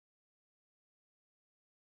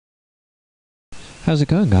How's it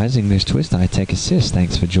going, guys? Englishtwist, I Tech Assist.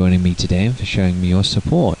 Thanks for joining me today and for showing me your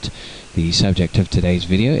support. The subject of today's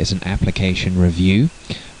video is an application review.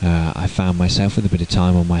 I found myself with a bit of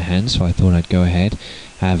time on my hands, so I thought I'd go ahead,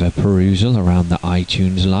 have a perusal around the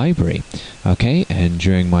iTunes library. Okay, and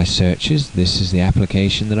during my searches, this is the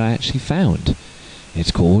application that I actually found.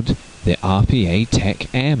 It's called the R.P.A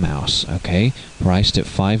Tech Air Mouse, okay, priced at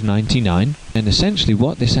 $5.99. And essentially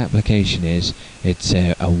what this application is, it's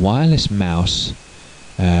a wireless mouse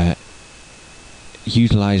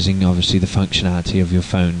utilizing obviously the functionality of your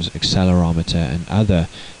phone's accelerometer and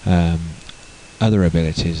other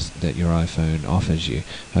abilities that your iPhone offers you,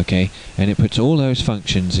 okay, and it puts all those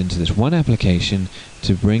functions into this one application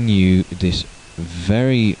to bring you this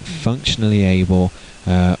very functionally able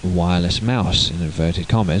wireless mouse, in inverted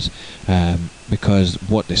commas, because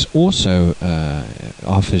what this also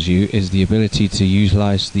offers you is the ability to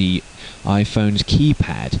utilize the iPhone's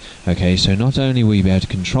keypad. Okay, so not only will you be able to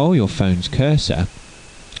control your phone's cursor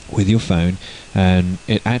with your phone, and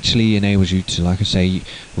it actually enables you to, like I say,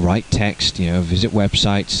 write text, visit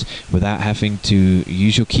websites without having to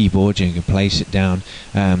use your keyboard. You can place it down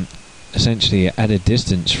essentially at a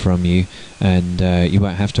distance from you, and you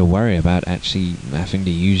won't have to worry about actually having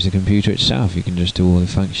to use the computer itself. You can just do all the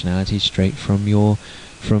functionality straight from your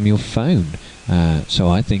phone. So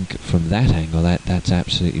I think from that angle, that's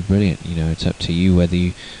absolutely brilliant. It's up to you whether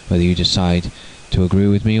you decide to agree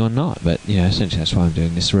with me or not. But essentially that's why I'm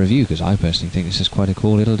doing this review, because I personally think this is quite a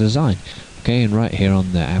cool little design. Okay, and right here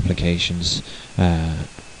on the applications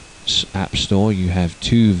App Store, you have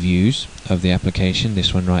two views of the application.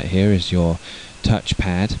 This one right here is your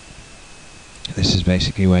touchpad. This is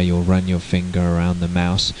basically where you'll run your finger around the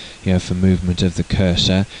mouse, for movement of the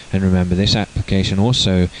cursor. And remember, this application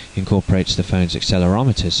also incorporates the phone's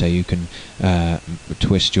accelerometer, so you can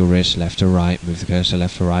twist your wrist left to right, move the cursor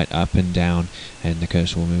left to right, up and down, and the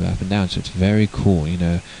cursor will move up and down. So it's very cool.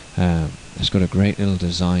 It's got a great little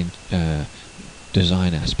design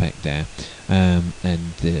aspect there. And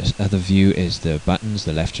the other view is the buttons,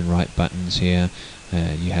 the left and right buttons here.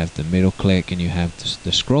 You have the middle click, and you have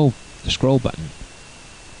the scroll button.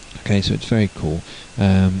 Okay, so it's very cool.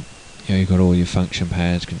 You've got all your function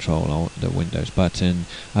pads, control the Windows button.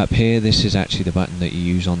 Up here, this is actually the button that you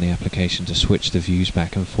use on the application to switch the views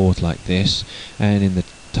back and forth like this. And in the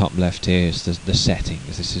top left here is the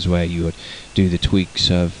settings. This is where you would do the tweaks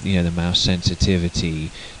of the mouse sensitivity,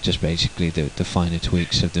 just basically the finer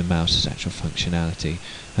tweaks of the mouse's actual functionality.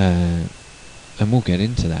 And we'll get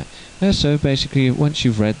into that. So basically, once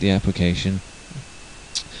you've read the application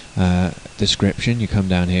description, you come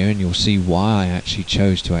down here and you'll see why I actually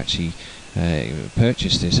chose to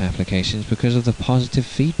purchase this application. Is because of the positive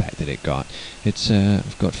feedback that it got. It's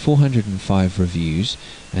got 405 reviews,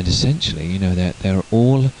 and essentially, they're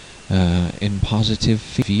all in positive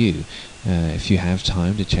view. If you have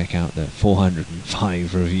time to check out the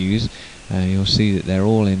 405 reviews, you'll see that they're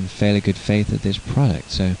all in fairly good faith of this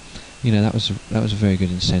product. So, that was a very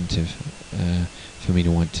good incentive for me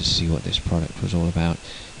to want to see what this product was all about.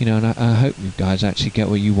 And I hope you guys actually get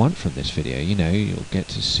what you want from this video. You'll get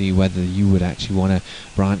to see whether you would actually want to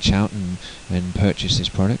branch out and purchase this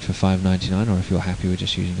product for $5.99, or if you're happy with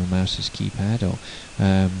just using your mouse's keypad, or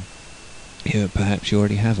perhaps you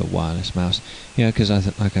already have a wireless mouse. Because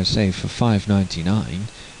like I say, for $5.99,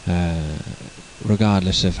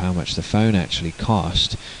 regardless of how much the phone actually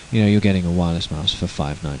cost, you're getting a wireless mouse for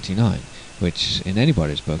 $5.99, which in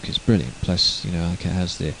anybody's book is brilliant. Plus, it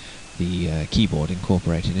has the keyboard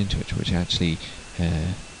incorporated into it, which actually,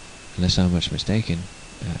 unless I'm much mistaken,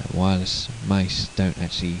 wireless mice don't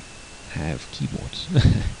actually have keyboards.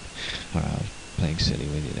 Alright, I was playing silly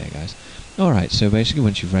with you there, guys. Alright, so basically,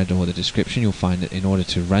 once you've read all the description, you'll find that in order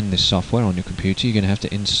to run this software on your computer, you're going to have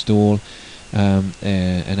to install a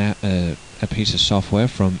piece of software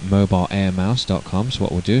from mobileairmouse.com. So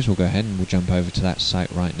what we'll do is we'll go ahead and we'll jump over to that site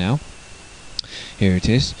right now. Here it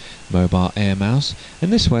is, Mobile Air Mouse,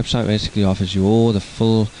 and this website basically offers you all the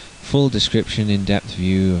full description, in-depth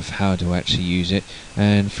view of how to actually use it.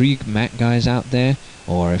 And for you Mac guys out there,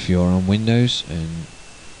 or if you're on Windows and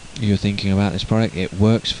you're thinking about this product, it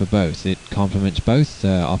works for both. It complements both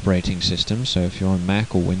operating systems, so if you're on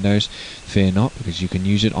Mac or Windows, fear not, because you can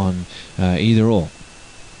use it on either or.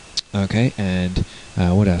 Okay, and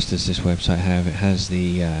what else does this website have?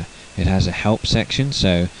 It has a help section,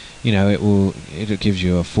 so it gives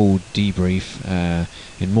you a full debrief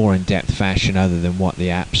in more in-depth fashion, other than what the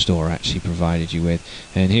App Store actually provided you with.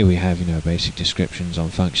 And here we have basic descriptions on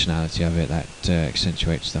functionality of it that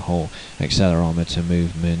accentuates the whole accelerometer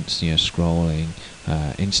movements, scrolling,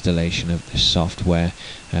 installation of this software.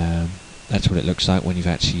 that's what it looks like when you've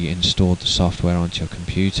actually installed the software onto your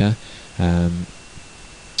computer.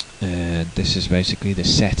 This is basically the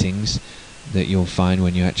settings that you'll find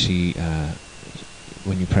when you actually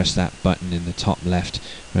when you press that button in the top left.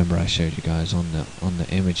 Remember, I showed you guys on the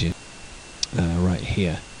images right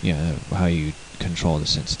here, how you control the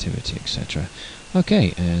sensitivity, etc.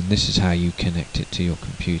 Okay, and this is how you connect it to your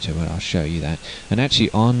computer, but I'll show you that. And actually,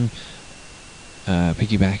 on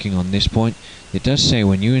piggybacking on this point, it does say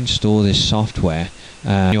when you install this software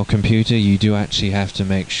on your computer, you do actually have to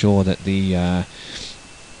make sure that the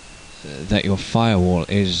that your firewall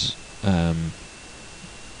is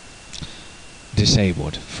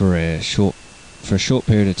disabled for a short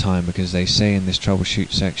period of time, because they say in this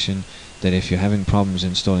troubleshoot section that if you're having problems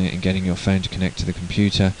installing it and getting your phone to connect to the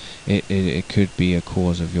computer, it could be a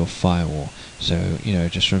cause of your firewall. So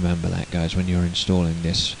just remember that, guys, when you're installing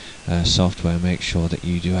this software, make sure that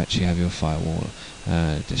you do actually have your firewall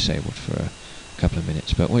disabled for a couple of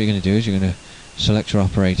minutes. But what you're going to do is you're going to select your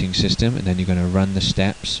operating system, and then you're going to run the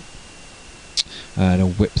steps.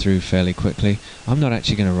 It'll whip through fairly quickly. I'm not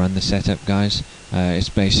actually going to run the setup, guys. It's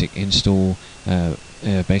basic install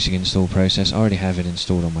process. I already have it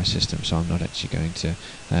installed on my system, so I'm not actually going to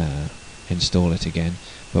install it again.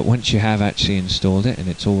 But once you have actually installed it and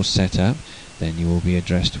it's all set up, then you will be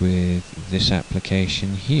addressed with this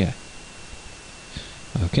application here.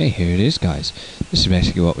 Okay, here it is, guys. This is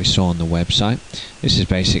basically what we saw on the website. This is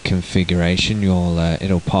basic configuration.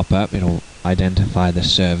 It'll pop up. It'll identify the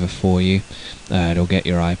server for you. It'll get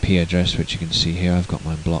your IP address, which you can see here. I've got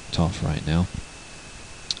mine blocked off right now.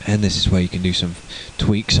 And this is where you can do some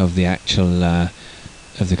tweaks of the actual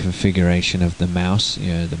of the configuration of the mouse.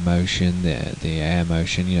 The motion, the air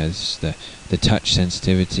motion. This is the touch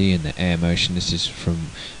sensitivity and the air motion. This is from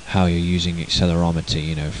how you're using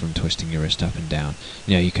accelerometer, from twisting your wrist up and down.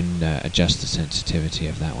 You can adjust the sensitivity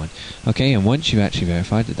of that one. Okay, and once you've actually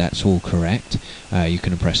verified that that's all correct, you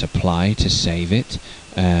can press apply to save it,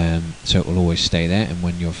 so it will always stay there, and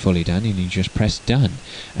when you're fully done, you just press done.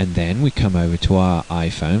 And then we come over to our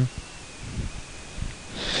iPhone.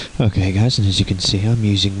 Okay, guys, and as you can see, I'm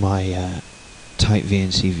using my tight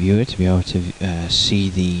VNC viewer to be able to see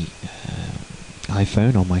the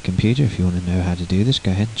iPhone on my computer. If you want to know how to do this,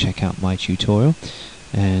 go ahead and check out my tutorial,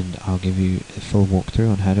 and I'll give you a full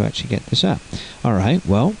walkthrough on how to actually get this up. Alright,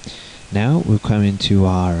 well, now we'll come into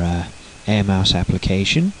our Air Mouse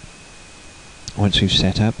application. Once we've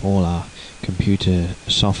set up all our computer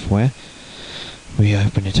software, we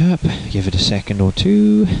open it up, give it a second or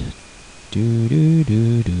two.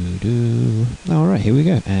 Alright, here we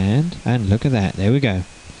go, and look at that, there we go.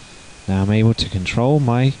 Now I'm able to control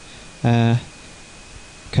my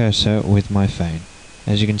cursor with my phone.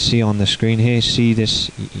 As you can see on the screen here, see this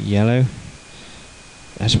yellow?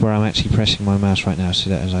 That's where I'm actually pressing my mouse right now. See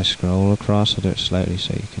that as I scroll across? I'll do it slowly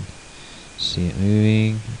so you can see it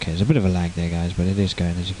moving. Okay, there's a bit of a lag there, guys, but it is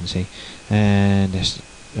going, as you can see. And as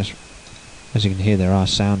you can hear, there are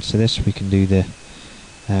sounds to this. We can do the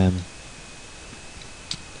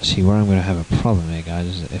see, where I'm going to have a problem here, guys,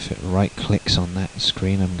 is that if it right clicks on that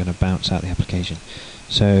screen, I'm going to bounce out the application.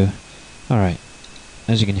 So, alright,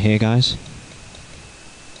 as you can hear, guys,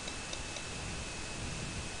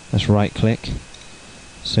 let's right click,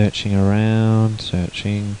 searching around,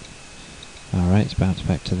 searching. Alright, it's bounced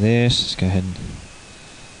back to this. Let's go ahead and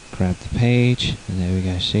grab the page, and there we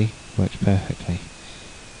go, see, works perfectly.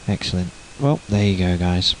 Excellent. Well, there you go,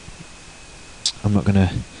 guys. I'm not going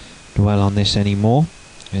to dwell on this anymore.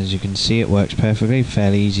 As you can see, it works perfectly,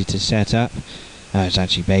 fairly easy to set up. It's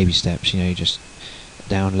actually baby steps, you just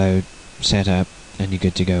download, set up, and you're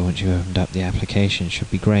good to go once you've opened up the application. It should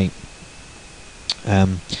be great.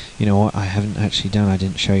 You know what I haven't actually done, I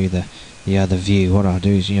didn't show you the other view. What I'll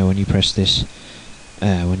do is, when you press this,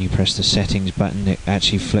 when you press the settings button, it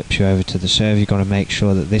actually flips you over to the server. You've got to make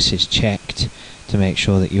sure that this is checked to make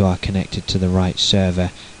sure that you are connected to the right server,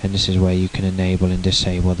 and this is where you can enable and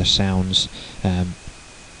disable the sounds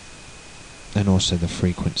and also the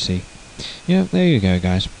frequency. There you go,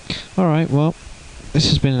 guys. Alright, well, this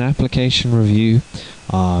has been an application review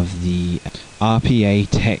of the R.P.A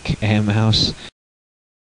Tech Air Mouse,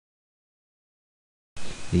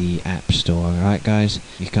 the App Store. Alright, guys,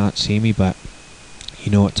 you can't see me, but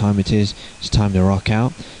you know what time it is. It's time to rock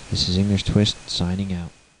out. This is Englishtwist signing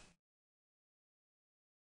out.